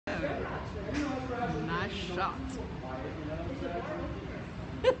shot.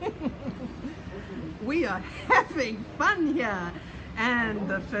 We are having fun here, and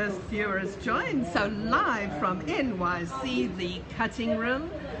the first viewers joined. So live from NYC, the cutting room.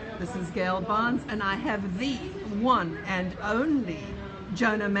 This is Gail Barnes, and I have the one and only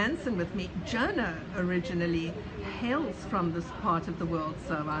Jono Manson with me. Jono originally hails from this part of the world,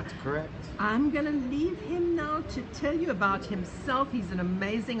 so That's correct. I'm going to leave him now to tell you about himself. He's an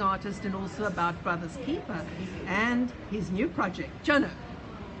amazing artist, and also about Brothers Keeper and his new project. Jono.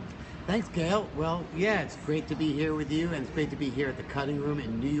 Thanks, Gail. Well, yeah, it's great to be here with you, and it's great to be here at the Cutting Room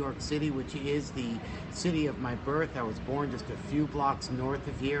in New York City, which is the city of my birth. I was born just a few blocks north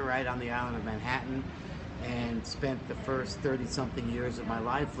of here, right on the island of Manhattan, and spent the first 30-something years of my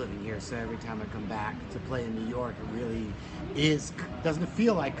life living here. So every time I come back to play in New York, it really doesn't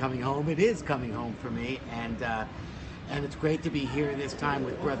feel like coming home. It is coming home for me, and it's great to be here this time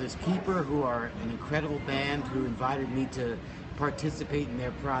with Brothers Keeper, who are an incredible band who invited me to participate in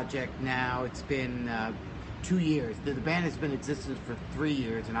their project now. It's been 2 years. The band has been in existence for 3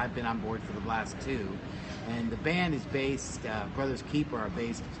 years, and I've been on board for the last 2. And the band is based, Brothers Keeper are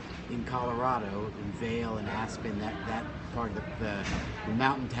based in Colorado, in Vail and Aspen, that part of the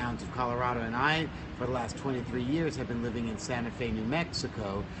mountain towns of Colorado. And I, for the last 23 years, have been living in Santa Fe, New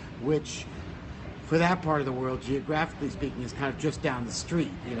Mexico, which, for that part of the world, geographically speaking, is kind of just down the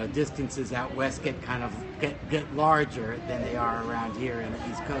street. You know, distances out west get larger than they are around here in the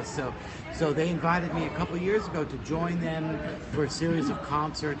East Coast. So they invited me a couple of years ago to join them for a series of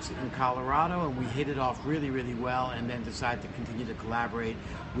concerts in Colorado, and we hit it off really, really well, and then decided to continue to collaborate.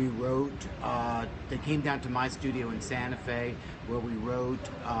 We wrote, they came down to my studio in Santa Fe, where we wrote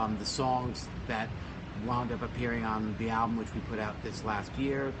the songs that wound up appearing on the album, which we put out this last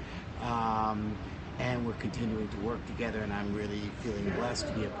year. And we're continuing to work together, and I'm really feeling blessed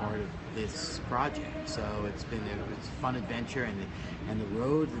to be a part of this project. So it's been a fun adventure, and the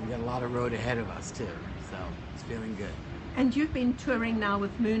road, we've got a lot of road ahead of us too. So it's feeling good. And you've been touring now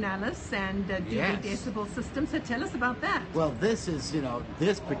with Moon Alice and Dewey Yes. Decibel System, so tell us about that. Well, this is,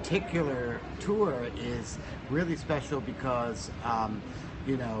 this particular tour is really special because,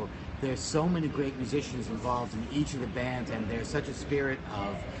 there's so many great musicians involved in each of the bands, and there's such a spirit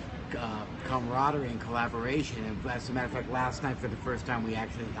of camaraderie and collaboration. And as a matter of fact, last night, for the first time, we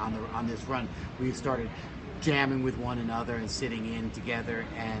actually on this run, we started jamming with one another and sitting in together.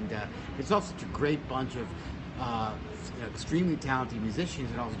 And it's also such a great bunch of extremely talented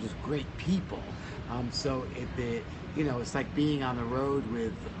musicians, and also just great people. So it's like being on the road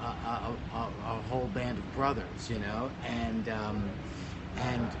with a whole band of brothers,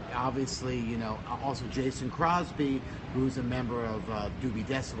 and obviously, also Jason Crosby, who's a member of Dewey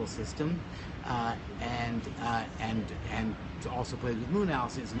Decibel System, and also plays with Moon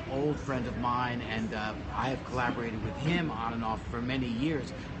Alice, is an old friend of mine, and I have collaborated with him on and off for many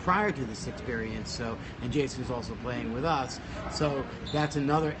years prior to this experience. So, and Jason's also playing with us. So that's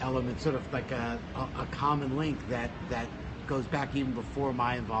another element, sort of like a common link that goes back even before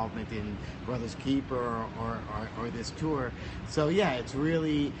my involvement in Brothers Keeper or this tour. So yeah, it's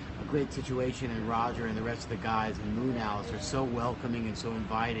really a great situation, and Roger and the rest of the guys in Moon Alice are so welcoming and so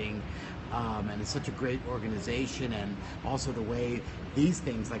inviting, and it's such a great organization. And also the way these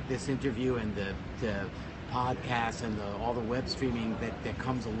things like this interview and the podcast and all the web streaming that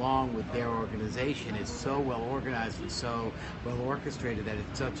comes along with their organization is so well organized and so well orchestrated that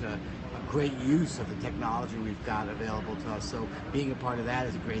it's such a great use of the technology we've got available to us. So being a part of that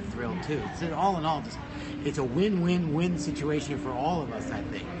is a great thrill too. So all in all, it's a win-win-win situation for all of us, I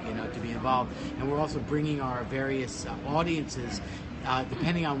think, to be involved. And we're also bringing our various audiences,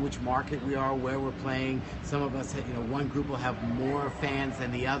 depending on which market we are, where we're playing. Some of us, one group will have more fans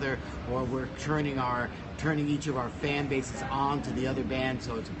than the other, or we're turning each of our fan bases on to the other band.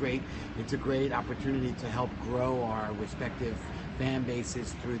 So it's a great opportunity to help grow our respective fan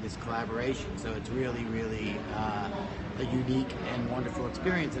bases through this collaboration. So it's really, really a unique and wonderful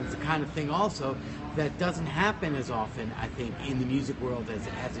experience, and it's the kind of thing also that doesn't happen as often, I think, in the music world as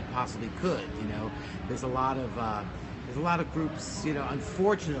it possibly could. There's a lot of groups,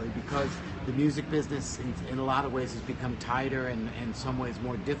 unfortunately, because the music business in a lot of ways has become tighter and in some ways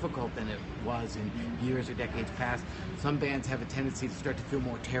more difficult than it was in years or decades past. Some bands have a tendency to start to feel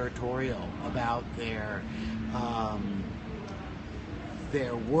more territorial about their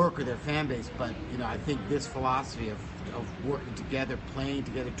work or their fan base, but I think this philosophy of working together, playing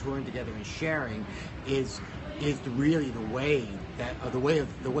together, touring together, and sharing is really the way of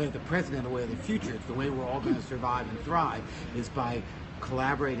the present and the way of the future. It's the way we're all going to survive and thrive, is by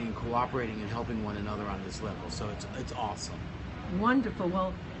collaborating and cooperating and helping one another on this level. So it's awesome. Wonderful.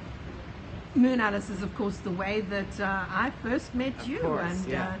 Well, Moon Alice is, of course, the way that I first met you. Of course, And,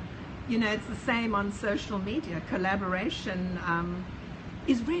 yeah. you know, it's the same on social media. Collaboration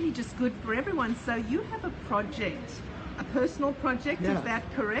is really just good for everyone. So you have a project, a personal project, Yeah. is that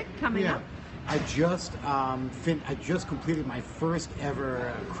correct, coming Yeah. up? I just I just completed my first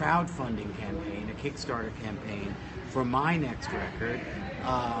ever crowdfunding campaign, a Kickstarter campaign for my next record,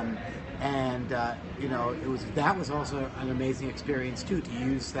 and you know, that was also an amazing experience too, to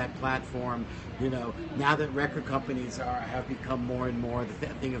use that platform. You know, now that record companies have become more and more the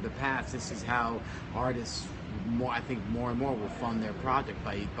thing of the past, this is how artists, I think more and more will fund their project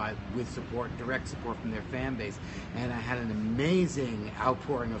with support, direct support from their fan base. And I had an amazing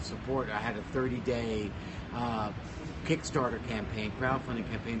outpouring of support. I had a 30-day Kickstarter campaign, crowdfunding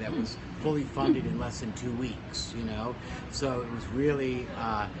campaign that was fully funded in less than 2 weeks. You know, so it was really.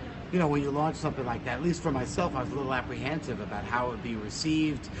 You know, when you launch something like that, at least for myself, I was a little apprehensive about how it would be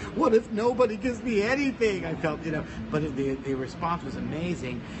received. What if nobody gives me anything? I felt, you know, but the response was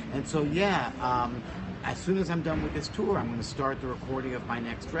amazing. And so, yeah, as soon as I'm done with this tour, I'm going to start the recording of my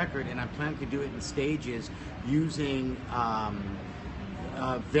next record, and I'm planning to do it in stages using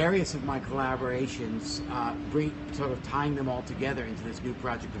various of my collaborations, sort of tying them all together into this new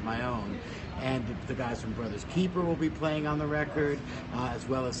project of my own. And the guys from Brothers Keeper will be playing on the record, as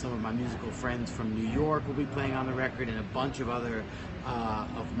well as some of my musical friends from New York will be playing on the record, and a bunch of other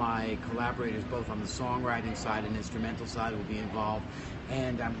of my collaborators, both on the songwriting side and instrumental side, will be involved.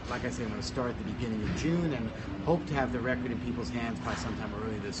 And like I said, I'm going to start at the beginning of June and hope to have the record in people's hands by sometime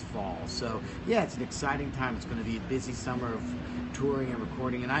early this fall. So yeah, it's an exciting time. It's going to be a busy summer of touring and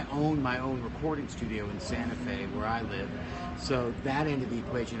recording, and I own my own recording studio in Santa Fe, where I live. So that end of the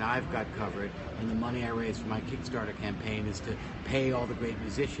equation I've got covered, and the money I raise for my Kickstarter campaign is to pay all the great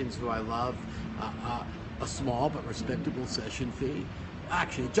musicians who I love a small but respectable session fee.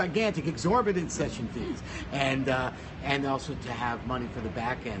 Actually, gigantic, exorbitant session fees, and also to have money for the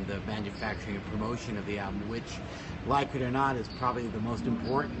back end of manufacturing and promotion of the album, which, like it or not, is probably the most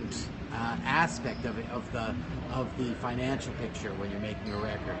important aspect of it, of the financial picture when you're making a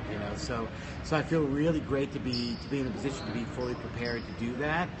record. You know, so I feel really great to be in a position to be fully prepared to do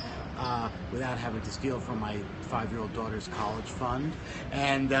that. Without having to steal from my 5-year-old daughter's college fund,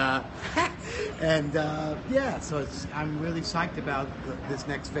 and yeah, so I'm really psyched about this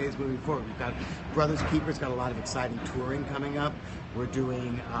next phase moving forward. We've got Brothers Keeper's got a lot of exciting touring coming up. We're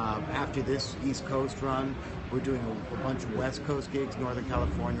doing after this East Coast run, we're doing a bunch of West Coast gigs. Northern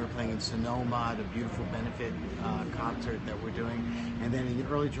California, we're playing in Sonoma at a beautiful benefit concert that we're doing, and then in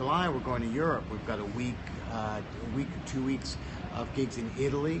early July we're going to Europe. We've got a week or 2 weeks of gigs in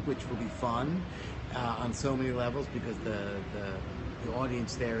Italy, which will be fun on so many levels, because the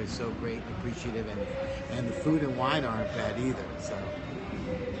audience there is so great and appreciative, and the food and wine aren't bad either. So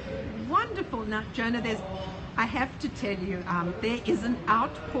Wonderful. Now, Jono, I have to tell you, there is an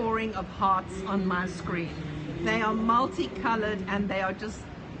outpouring of hearts on my screen. They are multicolored, and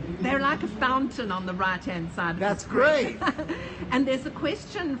they're like a fountain on the right-hand side of that's the screen. great. And there's a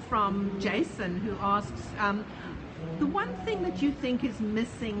question from Jason, who asks, the one thing that you think is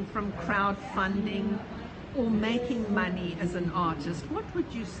missing from crowdfunding or making money as an artist, what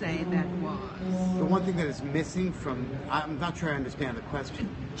would you say that was? The one thing that is missing from, I'm not sure I understand the question.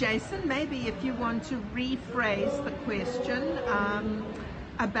 Jason, maybe if you want to rephrase the question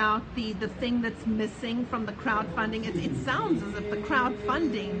about the thing that's missing from the crowdfunding. It sounds as if the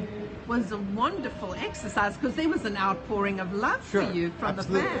crowdfunding was a wonderful exercise, because there was an outpouring of love Sure, for you from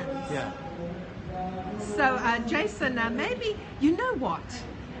absolutely. the fans. Yeah. So, Jason, maybe, you know what?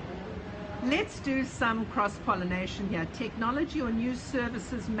 Let's do some cross-pollination here. Technology or new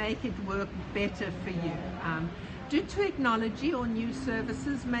services make it work better for you. Do technology or new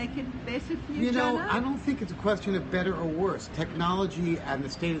services make it better for you, You know, Jono? I don't think it's a question of better or worse. Technology and the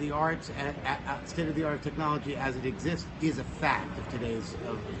state of the art of technology as it exists is a fact of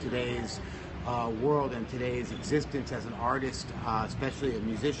today's world and today's existence as an artist, especially a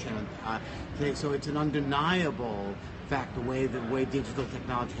musician today. So it's an undeniable fact, the way digital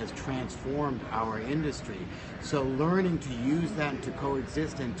technology has transformed our industry. So learning to use that and to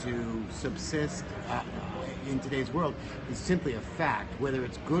coexist and to subsist in today's world is simply a fact. Whether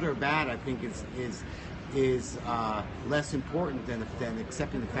it's good or bad, I think is less important than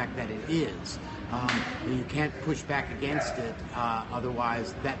accepting the fact that it is. You can't push back against it,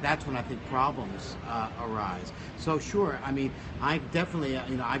 otherwise that's when I think problems arise. So sure, I mean, I definitely,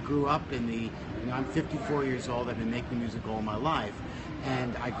 I grew up in I'm 54 years old, I've been making music all my life,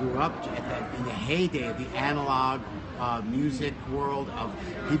 And I grew up in the heyday of the analog music world, of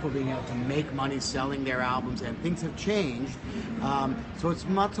people being able to make money selling their albums, and things have changed. So it's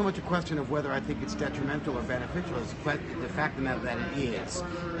not so much a question of whether I think it's detrimental or beneficial. It's the fact of the matter that it is,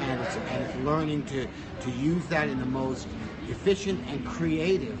 and it's learning to use that in the most efficient and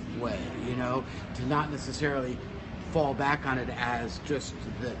creative way. You know, to not necessarily fall back on it as just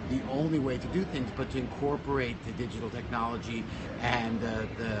the only way to do things, but to incorporate the digital technology and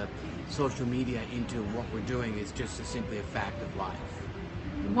the social media into what we're doing is just simply a fact of life.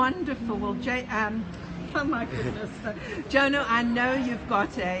 Wonderful. Well, oh my goodness. Jono, I know you've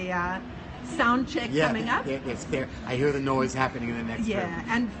got a sound check coming up. Yeah, it's there. I hear the noise happening in the next room. Yeah,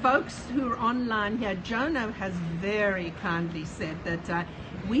 and folks who are online here, Jono has very kindly said that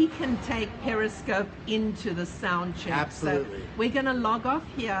we can take Periscope into the sound check. Absolutely. So we're going to log off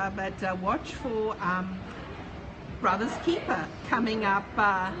here, but watch for Brothers Keeper coming up,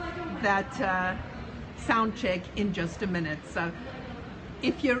 that sound check in just a minute. So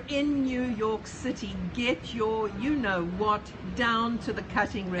if you're in New York City, get your you-know-what down to the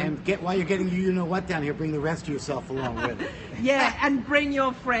cutting room. And while you're getting you-know-what down here, bring the rest of yourself along with it. Yeah, and bring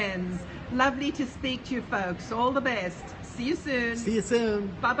your friends. Lovely to speak to you folks. All the best. See you soon. See you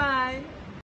soon. Bye-bye.